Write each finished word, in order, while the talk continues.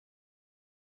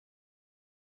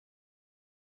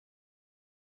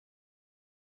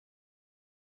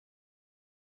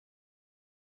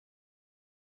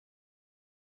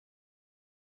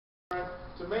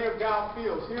to Mayor Gal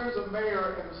Fields. Here's a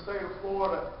mayor in the state of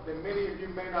Florida that many of you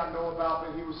may not know about,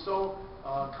 but he was so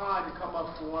kind to come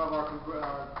up for one of our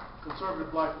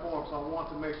conservative black forums. So I want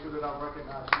to make sure that I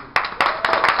recognize you.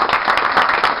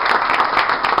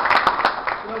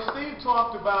 You know, Steve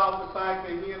talked about the fact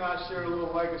that he and I share a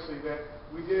little legacy, that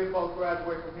we did both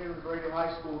graduate from Henry Grady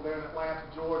High School there in Atlanta,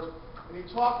 Georgia. And he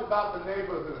talked about the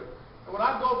neighborhood. And when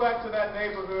I go back to that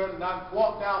neighborhood and I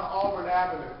walk down Auburn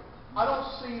Avenue, I don't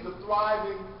see the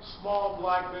thriving small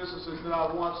black businesses that I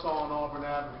once saw on Auburn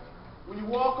Avenue. When you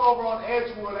walk over on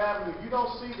Edgewood Avenue, you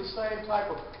don't see the same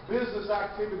type of business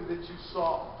activity that you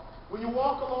saw. When you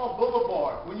walk along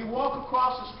Boulevard, when you walk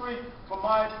across the street from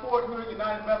my Fort Hood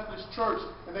United Methodist Church,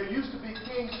 and there used to be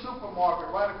King's Supermarket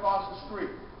right across the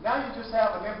street, now you just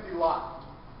have an empty lot.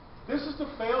 This is the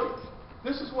failure.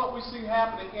 This is what we see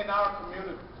happening in our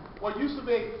community. What used to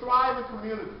be a thriving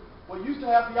community, what used to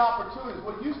have the opportunities,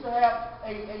 what used to have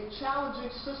a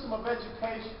challenging system of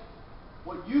education,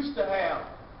 what used to have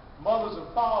mothers and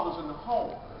fathers in the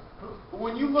home. But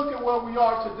when you look at where we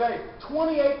are today,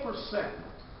 28%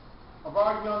 of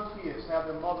our young kids have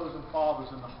their mothers and fathers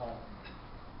in the home.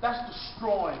 That's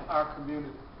destroying our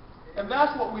community. And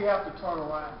that's what we have to turn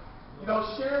around. You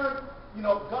know, Sharon, you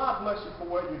know, God bless you for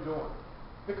what you're doing.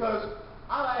 Because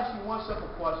I'll ask you one simple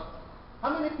question.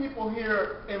 How many people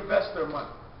here invest their money?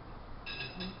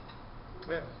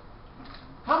 Yes.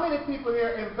 How many people here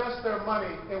invest their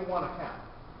money in one account?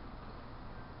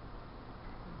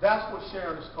 That's what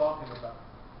Sharon is talking about.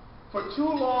 For too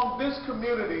long, this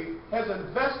community has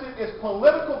invested its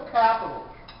political capital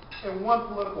in one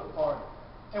political party.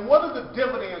 And what are the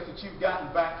dividends that you've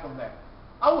gotten back from that?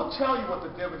 I will tell you what the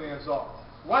dividends are.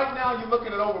 Right now, you're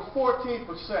looking at over 14%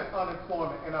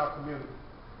 unemployment in our community.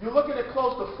 You're looking at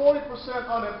close to 40%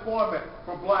 unemployment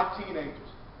for black teenagers.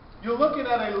 You're looking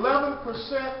at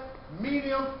 11%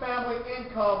 median family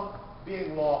income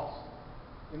being lost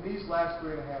in these last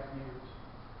 3.5 years.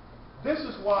 This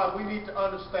is why we need to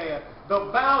understand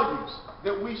the values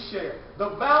that we share, the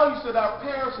values that our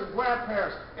parents and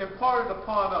grandparents imparted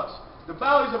upon us, the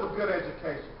values of a good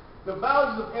education, the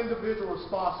values of individual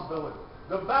responsibility,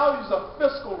 the values of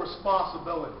fiscal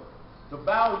responsibility, the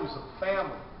values of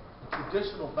family,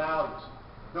 traditional values,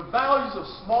 the values of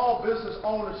small business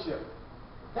ownership.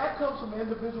 That comes from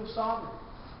individual sovereignty.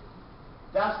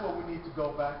 That's what we need to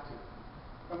go back to.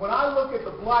 And when I look at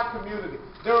the black community,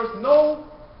 there is no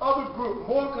other group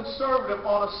more conservative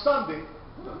on a Sunday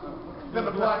than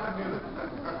the black community.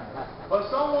 But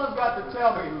someone's got to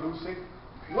tell me, Lucy,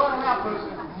 what happens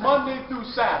Monday through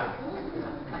Saturday?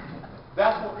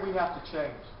 That's what we have to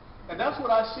change. And that's what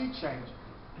I see changing.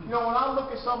 You know, when I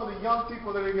look at some of the young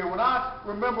people that are here, when I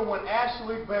remember when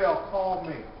Ashley Bell called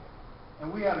me,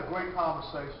 and we had a great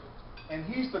conversation, and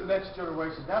he's the next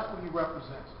generation. That's what he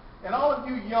represents. And all of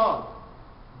you young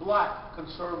black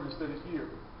conservatives that are here,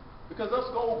 because us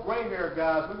old gray-haired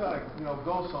guys, we got to,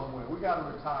 go somewhere. We got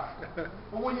to retire.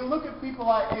 But when you look at people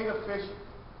like Ada Fisher,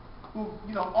 who,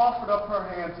 offered up her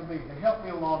hand to me and helped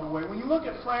me along the way. When you look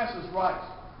at Frances Rice,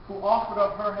 who offered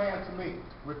up her hand to me,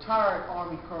 retired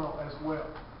Army Colonel as well.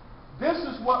 This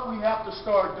is what we have to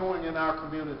start doing in our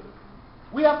community.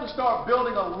 We have to start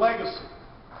building a legacy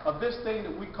of this thing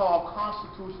that we call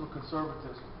constitutional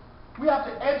conservatism. We have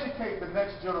to educate the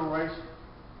next generation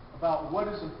about what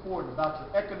is important about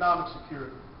your economic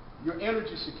security, your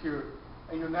energy security,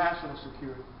 and your national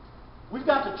security. We've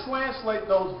got to translate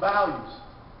those values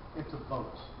into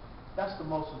votes. That's the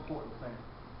most important thing.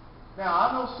 Now,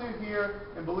 I don't sit here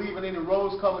and believe in any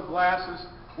rose-colored glasses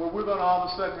where we're going to all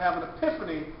of a sudden have an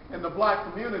epiphany in the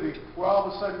black community where all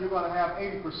of a sudden you're going to have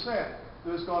 80%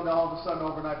 that is going to all of a sudden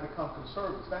overnight become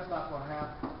conservatives. That's not going to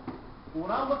happen. But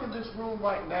when I look in this room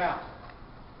right now,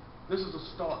 this is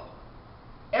a start.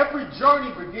 Every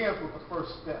journey begins with the first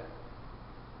step.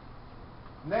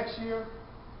 Next year,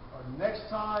 or next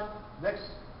time, next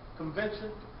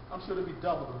convention, I'm sure it'll be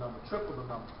double the number, triple the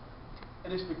number.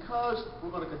 And it's because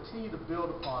we're going to continue to build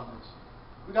upon this.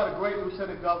 We got a great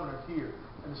lieutenant governor here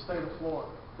in the state of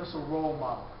Florida. That's a role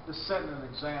model. That's setting an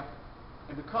example.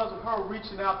 And because of her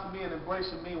reaching out to me and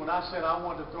embracing me when I said I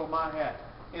wanted to throw my hat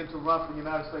in to run for the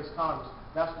United States Congress,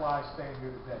 that's why I stand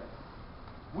here today.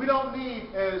 We don't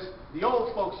need, as the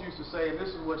old folks used to say, and this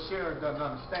is what Sharon doesn't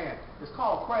understand, it's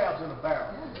called crabs in a barrel.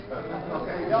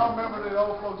 Okay, y'all remember the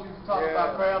old folks used to talk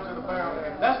about crabs in a barrel?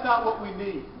 That's not what we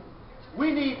need.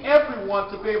 We need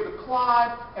everyone to be able to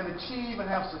climb and achieve and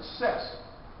have success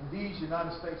in these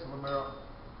United States of America.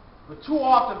 But too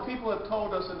often people have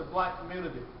told us in the black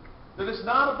community that it's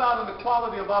not about an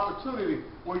equality of opportunity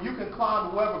where you can climb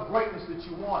to whatever greatness that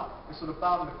you want. It's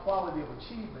about an equality of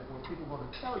achievement where people are going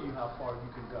to tell you how far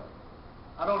you can go.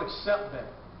 I don't accept that.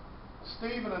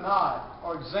 Stephen and I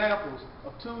are examples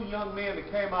of two young men that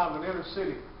came out of an inner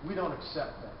city. We don't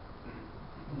accept that.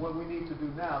 And what we need to do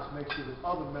now is make sure that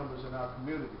other members in our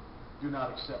community do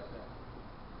not accept that.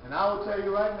 And I will tell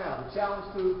you right now, the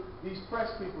challenge to these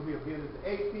press people here, being at the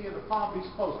AP and the Palm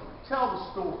Beach Post, tell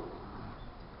the story.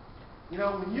 You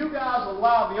know, when you guys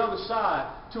allow the other side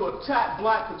to attack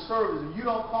black conservatives and you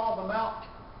don't call them out,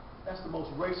 that's the most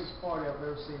racist party I've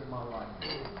ever seen in my life.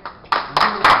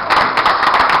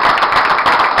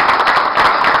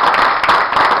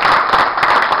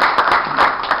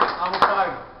 I'm a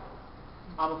fighter.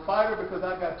 I'm a fighter because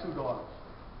I got two daughters.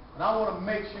 And I want to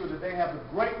make sure that they have the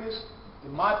greatness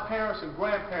that my parents and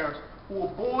grandparents, who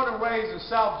were born and raised in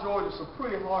South Georgia, some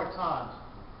pretty hard times,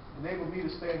 enabled me to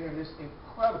stay here in this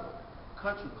incredible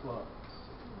country club.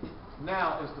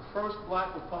 Now is the first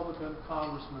black Republican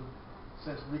congressman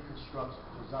since Reconstruction,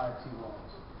 Josiah T.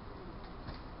 Wallace.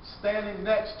 Standing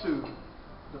next to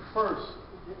the first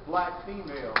black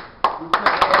female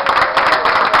lieutenant.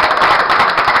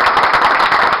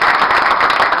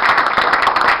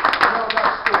 Tell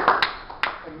that story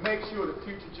and make sure that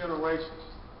future generations,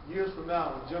 years from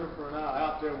now, when Jennifer and I are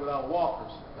out there with our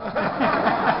walkers,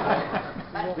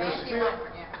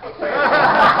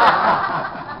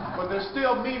 but there's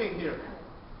still meeting here.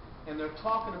 And they're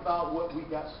talking about what we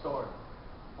got started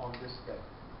on this day.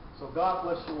 So God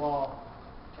bless you all.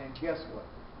 And guess what?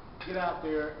 Get out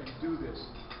there and do this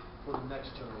for the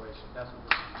next generation. That's what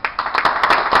this is.